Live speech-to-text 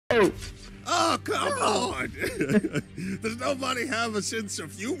go. Oh, come on! Does nobody have a sense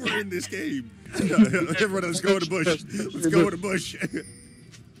of humor in this game? Everyone, let's go in the bush. Let's go in the bush.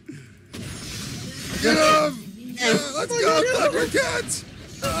 Get him! Let's go, Thundercats!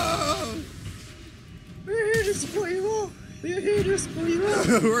 Oh. We're here to support you all. We're here to support you all.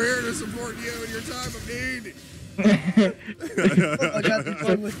 We're here to support you in your time of need. I got the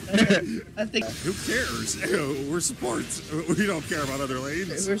phone with I think. Who cares? We're supports. We don't care about other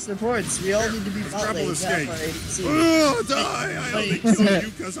lanes. We're supports. We all need to be bot lanes. Escape. Oh, die! I only killed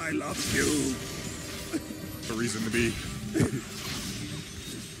you because I love you. A reason to be.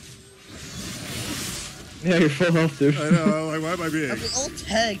 Yeah, you're full health, dude. I know. Like, why am I being? I mean, all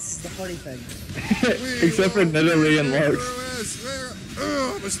tags is the funny thing. Except for Nidalee and Larks.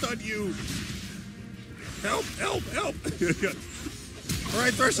 Oh, I'm gonna stun you. Help! Help! Help! All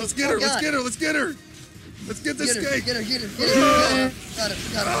right, Thresh, let's get her. Let's get her. Let's get her. Let's get this cake. Get her. Get her. Get her. Got her.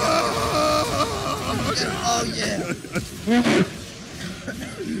 Got her. Oh yeah.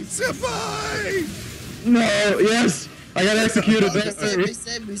 Senpai! No. Yes. I got executed.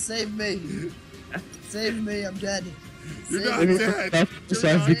 Save me. Save me. Save me. I'm dead. You're not dead.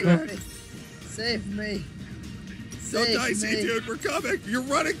 Save me. Don't die, see, dude. We're coming. You're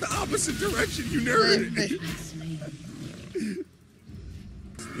running the opposite direction. You nerd.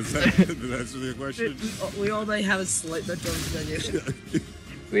 Is that the answer to the question? We all may have a slight bit of imagination.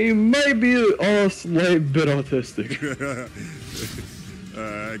 We may be all a slight bit autistic.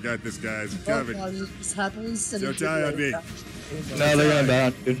 I got this, guys. I'm coming. This happens. Don't die on me. No, they're gonna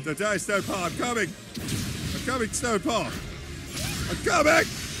die, dude. Don't die, Stone Paw. I'm coming. I'm coming, Stone Paw. I'm coming.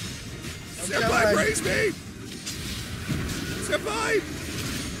 Senpai, praise me. Senpai,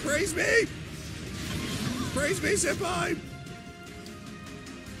 praise me. Praise me, Senpai.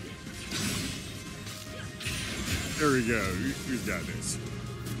 There we go. We've got this.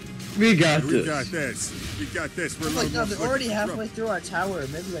 We got this. We got this. We got this. We're like, no, they're already halfway through our tower,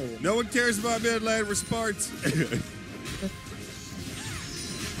 mid-lane. No one cares about mid-lane. We're Sparts.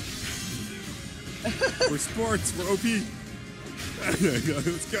 We're sports. We're OP.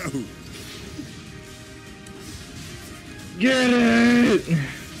 Let's go. Get it.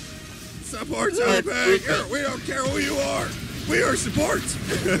 Support's OP. We don't care who you are. We are supports.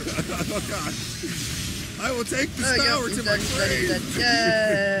 Oh God. I will take this tower to my grave.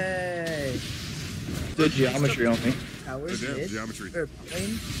 Yay! The geometry on me. Towers, geometry.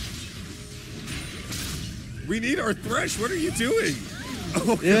 Plane. We need our Thresh. What are you doing?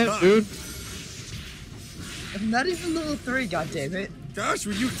 Oh yeah, God. Dude. I'm not even level 3, goddammit. Gosh,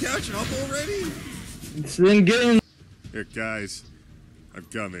 will you catch up already? It's then getting. Here, guys. I'm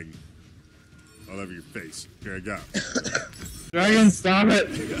coming. I'll have your face. Here I go. Dragon, stop it!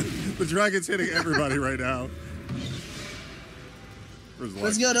 The dragon's hitting everybody right now.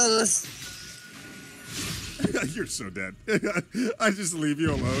 Let's go, Nautilus. You're so dead. I just leave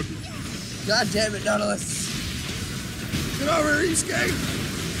you alone. God damn it, Nautilus. Get over here, escape!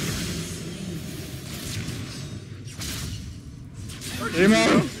 Come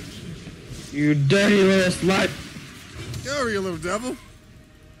on! You dirty little slut! Get over here, little devil.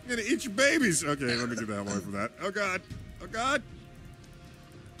 I'm gonna eat your babies. Okay, let me get the hell away from that. Oh God. Oh God.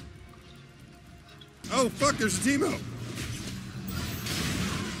 Oh fuck, there's a Teemo.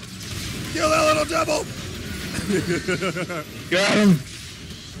 Kill that little devil! Got him!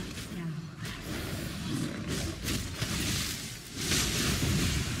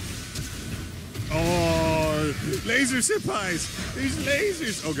 Oh, laser senpais! These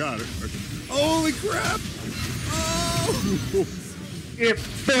lasers! Oh God! Okay. Holy crap! Oh! Get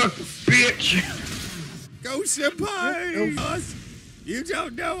fucked, bitch! Go senpai! Us! You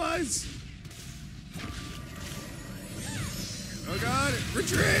don't know us! Oh God!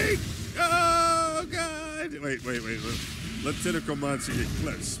 Retreat! Oh God! Wait. Let tentacle monster get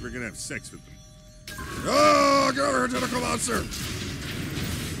close. We're gonna have sex with them. Oh! Get over here, tentacle monster!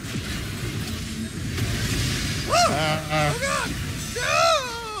 Oh God! No!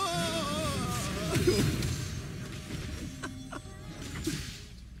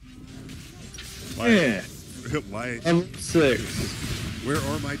 Yeah. Why? I'm 6. Where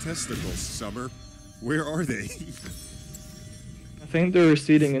are my testicles, Summer? Where are they? I think they're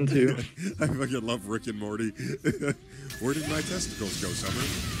receding into. I fucking love Rick and Morty. Where did my testicles go, Summer?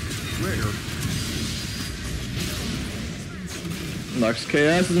 Where? Lux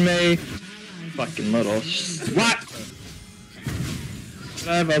chaos is me. Fucking little slut.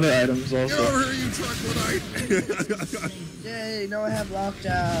 I have other items also. Get over here, you troglodyte! Yay, now I have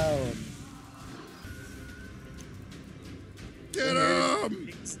lockdown. Get him!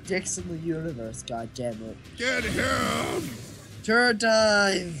 Dicks in the universe, goddammit. Get him! Turret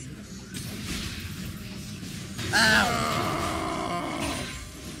dive. Ow.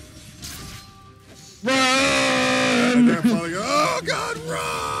 Run! Oh God,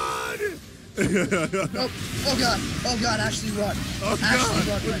 run! Oh God. Oh God, Ashley, run. Oh Ashley,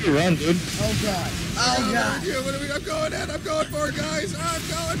 God. run. Run, dude. Oh God. Oh God. I'm going in. I'm going for it, guys. I'm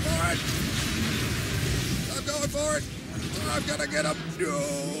going for it. I'm going for it. I'm gonna get him. No.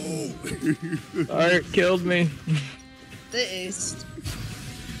 Alright, killed me. They aced.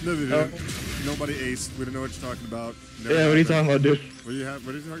 No, they didn't. Nobody aced. We don't know what you're talking about. Never Yeah, what are you happened. talking about, dude? What are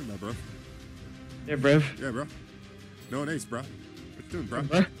you talking about, bro? Yeah, bruv. Yeah, bro. No one ace, bro. What you doing, bro?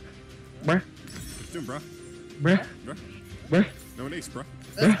 Bruh. Bruh. What you doing, bro? Bruh. Bro? Bruh. No one ace, bro.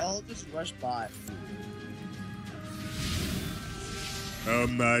 Let's all just rush by. Oh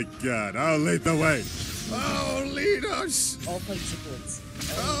my God! I'll lead the way. Oh, lead us! All play triplets.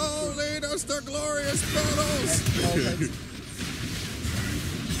 Oh, lead us to glorious battles!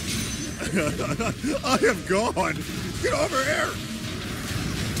 I am gone. Get over here!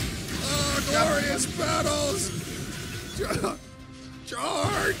 Oh, glorious battles!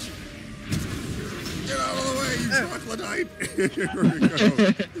 Charge! Get out of the way, you troglodyte! Here we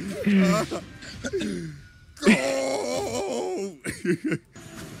go. Go!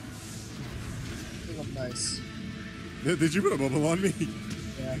 Nice. Did you put a bubble on me?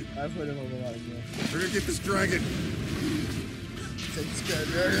 Yeah, I put him over a lot of you. We're gonna get this dragon. It's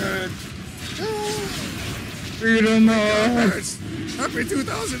good. Freedom! Yes. Happy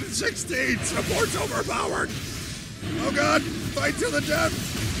 2016! Support's overpowered! Oh God! Fight to the death!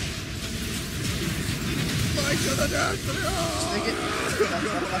 Fight to the death! Take it.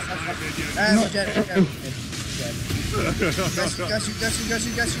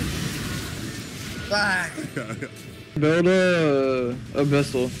 Got you. Bye. Build a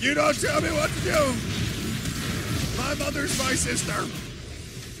vessel. You don't tell me what to do! My mother's my sister!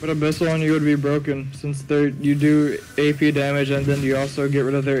 But a vessel on you would be broken, since you do AP damage and then you also get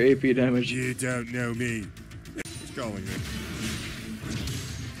rid of their AP damage. You don't know me. Who's calling me?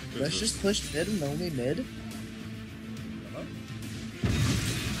 Let's just push mid and only mid.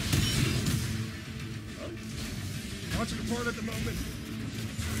 Watching the porn at the moment.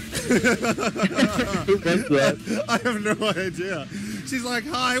 Who does that? I have no idea. She's like,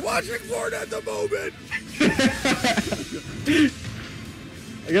 hi, watching porn at the moment.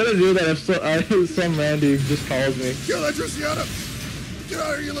 I gotta do that if some Randy just calls me. Kill that Tristiana. Get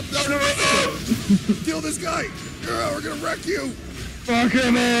out of here, you little Kill this guy. We're gonna wreck you. Fuck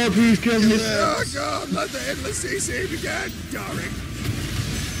him up, he's killing me. Oh God, let the endless CC begin, darling.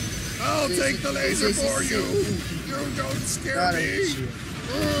 I'll take the laser for you. You don't scare me.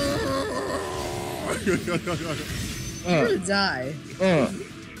 You're gonna die.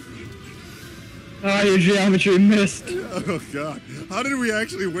 Ah, your geometry missed. Oh God, how did we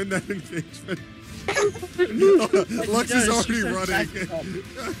actually win that engagement? Lux is already running.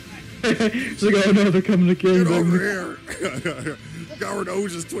 She's like, oh no, they're coming to kill Get me. over here. Goward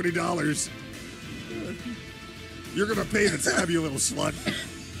owes us $20. You're gonna pay the tab, you little slut.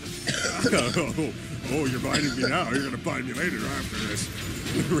 Oh, you're binding me now. You're gonna bind me later after this.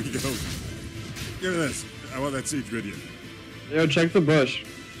 Here we go. Give me this. I want that siege video. Yo, check the bush.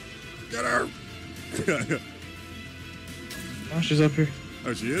 Get her. Oh, she's up here.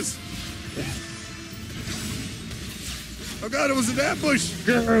 Oh, she is? Oh God, it was an ambush.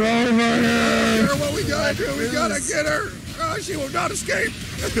 Get her over here. Girl, what we gotta do? We gotta get her. Oh, she will not escape.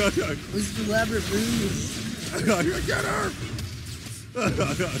 This is an elaborate ruse. Get her. No.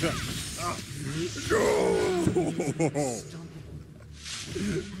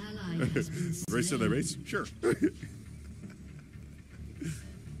 Race to the race? Sure.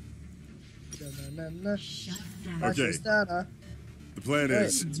 Okay. The plan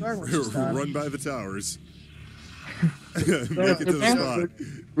is run by the towers. Make it to the spot.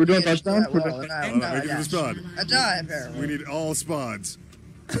 We're doing touchdowns? Well, We're doing- Make it to the spot. I die, apparently. We need all spawns.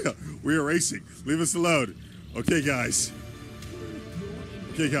 We are racing. Leave us alone. Okay, guys.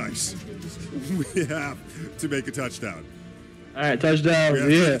 Okay, guys. We have to make a touchdown. Alright, touchdown. We have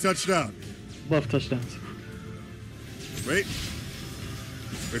to Yeah. make a touchdown. Love touchdowns. Wait.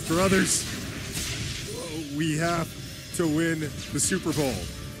 Wait for others. We have to win the Super Bowl.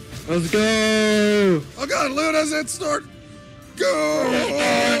 Let's go! Oh God, Luna's at start. Go!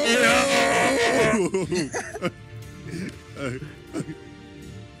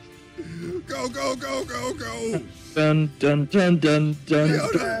 Go, go, go, go, go! Dun dun dun dun dun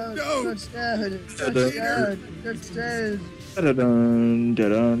No, dun no, no. Touchdown. dun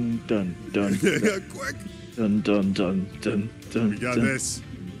dun dun dun Quick! dun dun dun dun dun. We got dun. this.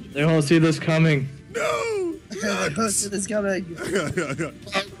 They won't see this coming. No! The host is coming.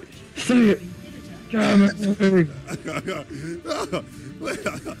 See it. Come on.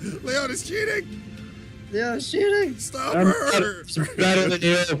 Leon is cheating. Leon's cheating. Stop I'm her. better than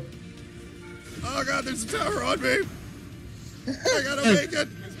you. Oh god, there's a tower on me. I gotta make it.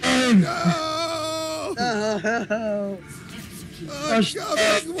 No. No. I'm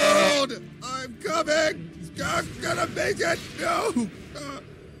coming, world. I'm coming. I'm gonna make it. No.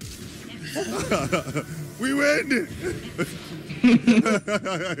 We win.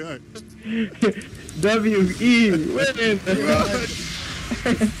 W.E. Win.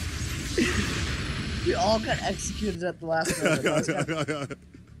 We all got executed at the last moment.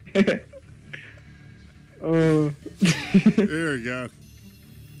 Oh. There we go.